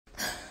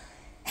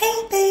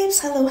guys,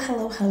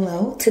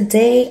 hello.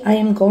 Today I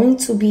am going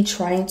to be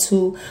trying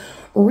to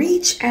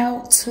reach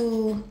out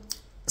to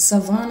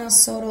Savannah,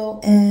 Soto,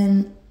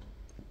 and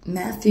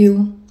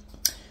Matthew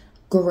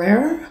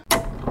Guerra.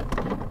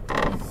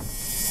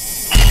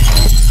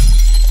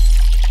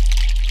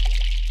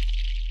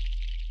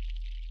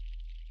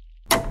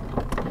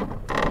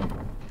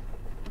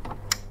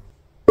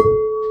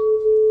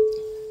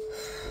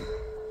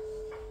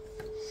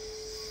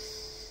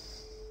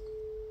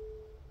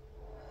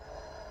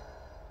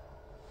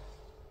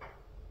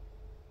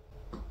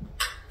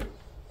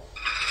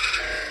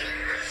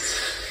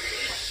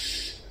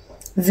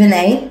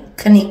 Vinay,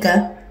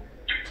 Kanika.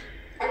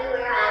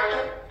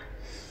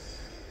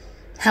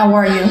 How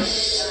are you?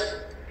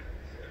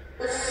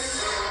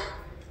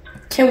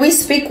 Can we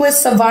speak with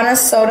Savannah,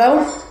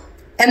 Soto,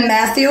 and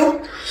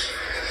Matthew?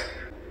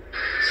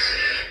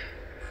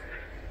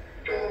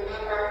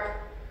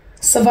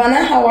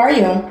 Savannah, how are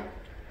you?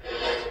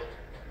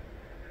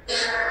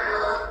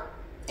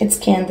 It's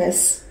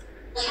Candace.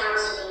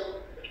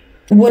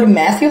 Would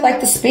Matthew like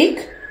to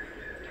speak?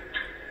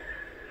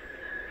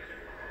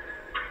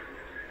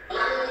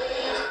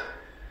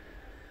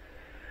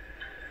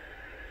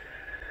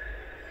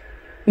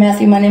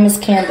 Matthew, my name is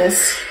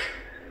Candace.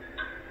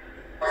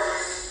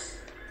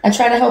 I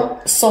try to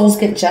help souls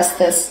get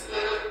justice.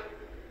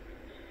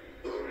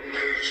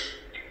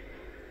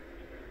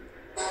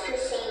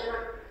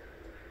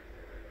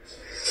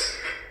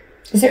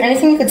 Is there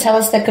anything you could tell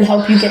us that could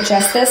help you get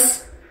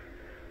justice?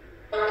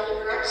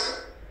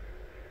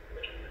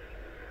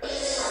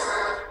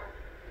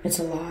 It's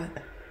a lot.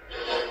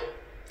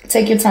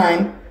 Take your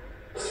time.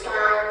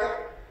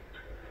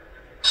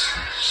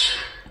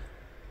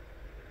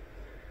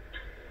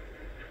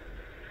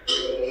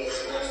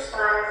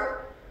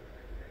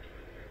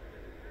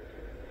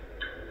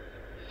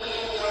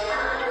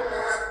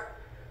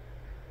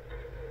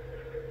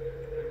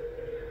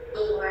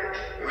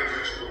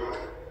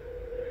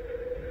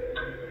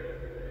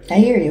 I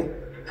hear you.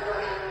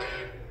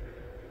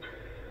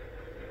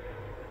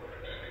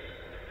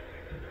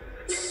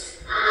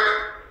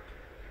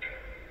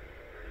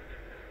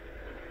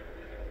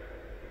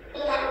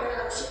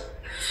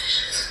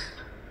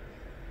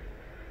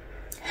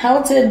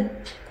 How did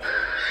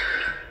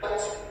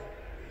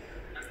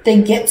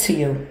they get to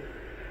you?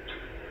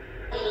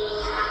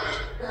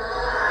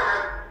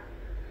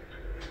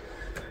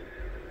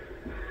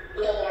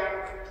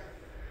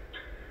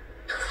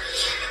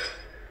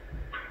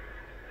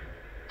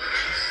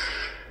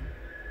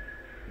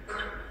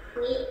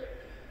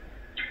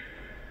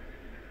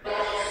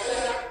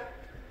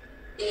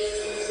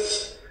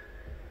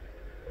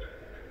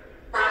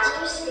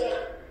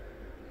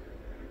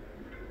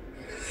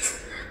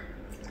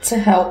 To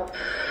help.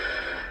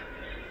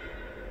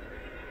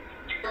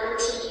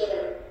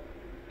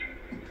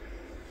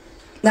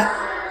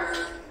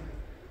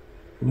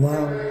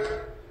 Wow.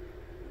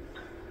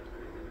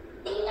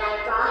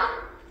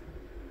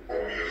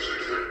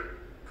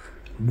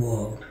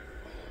 Whoa.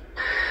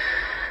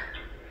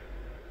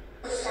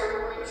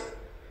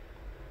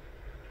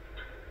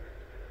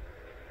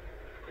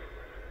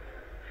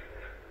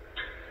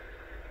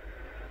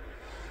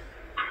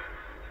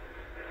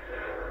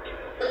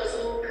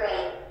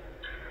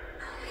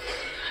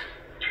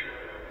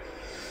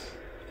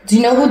 Do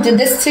you know who did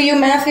this to you,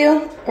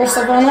 Matthew or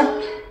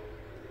Savannah?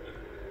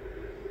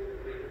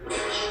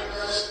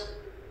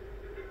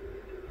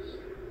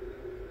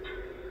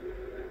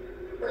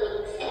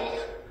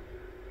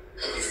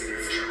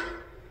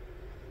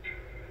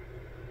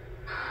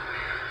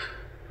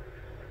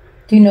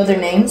 Do you know their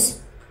names?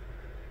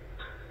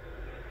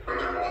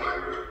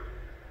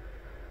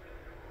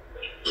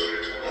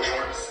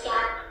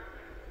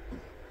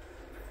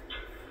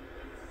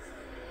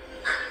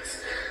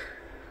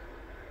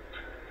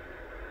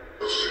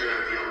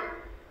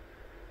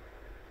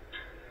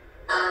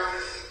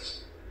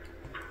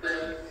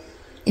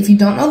 If you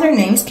don't know their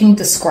names, can you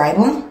describe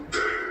them?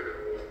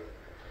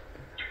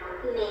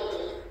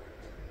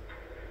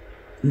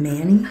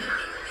 Manny?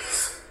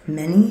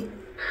 Many?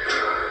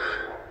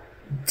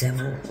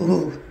 Devil.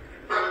 Ooh.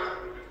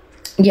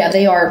 Yeah,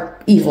 they are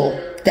evil,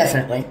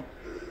 definitely.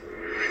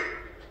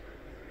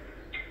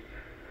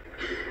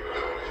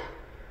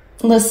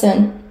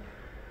 Listen,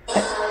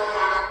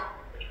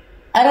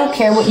 I don't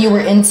care what you were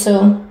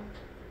into,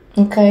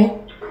 okay?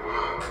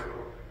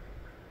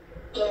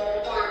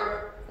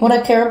 What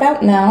I care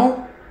about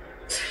now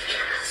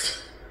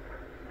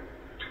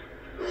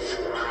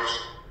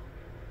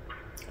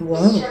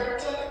whoa.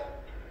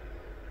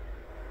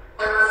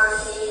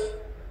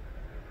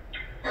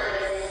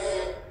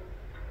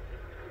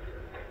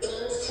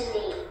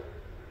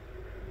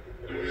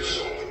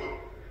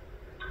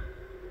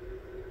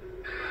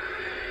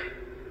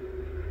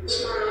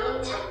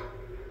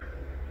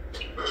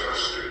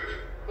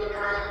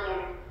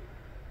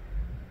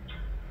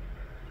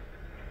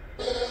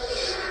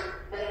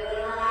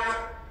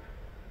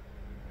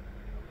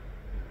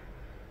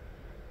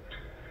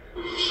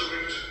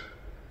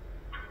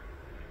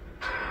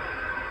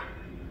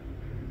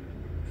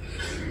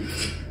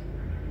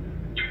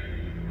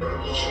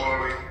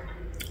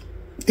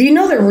 Do you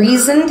know the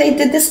reason they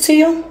did this to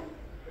you?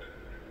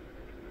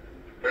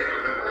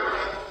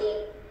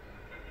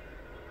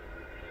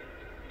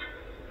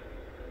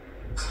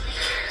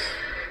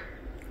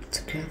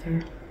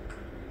 Together.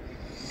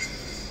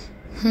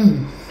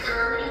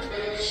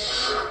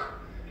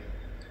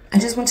 I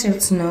just want you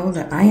to know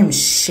that I am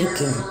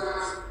shaking.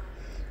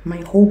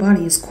 My whole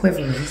body is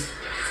quivering.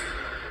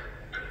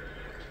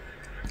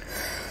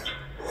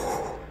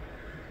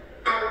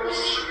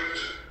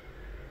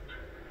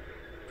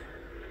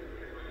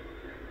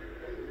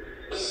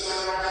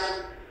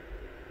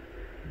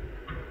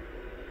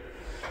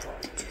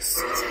 Did you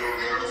see that?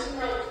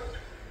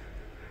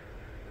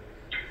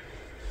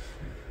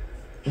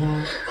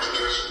 Well,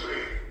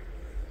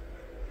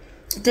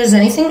 if there's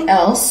anything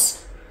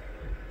else,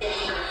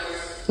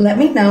 let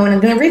me know and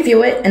I'm going to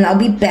review it and I'll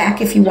be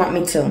back if you want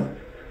me to.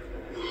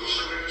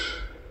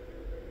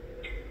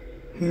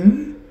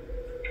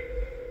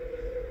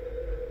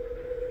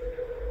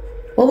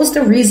 What was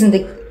the reason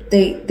they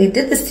did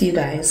this to you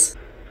guys?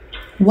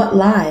 What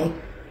lie?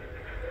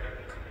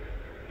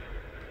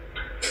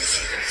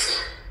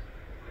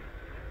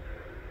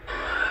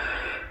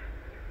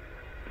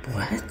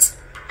 What?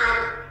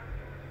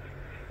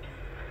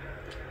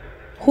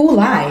 Who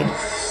lied?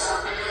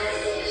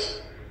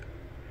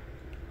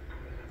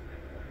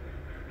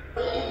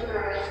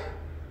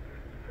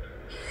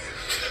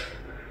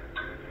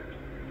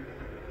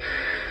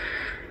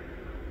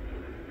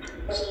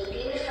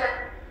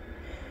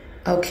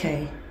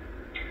 Okay.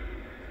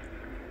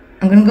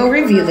 I'm gonna go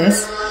review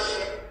this.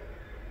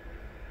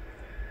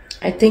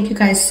 I thank you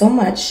guys so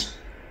much.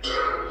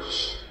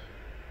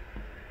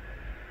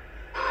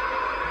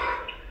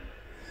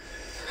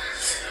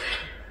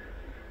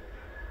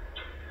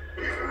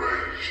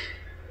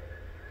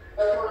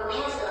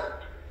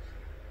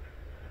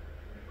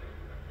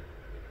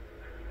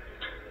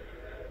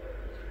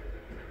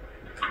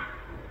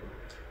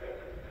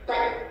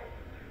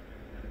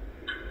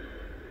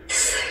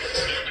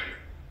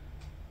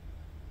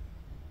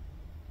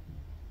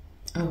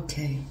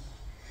 Okay.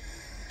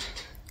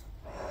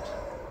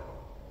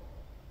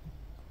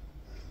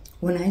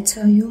 When I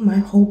tell you my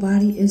whole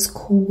body is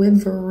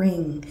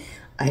quivering,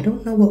 I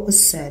don't know what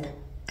was said.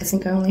 I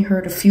think I only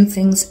heard a few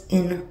things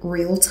in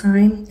real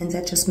time, and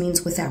that just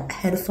means without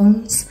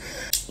headphones.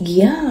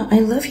 Yeah, I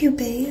love you,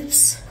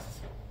 babes.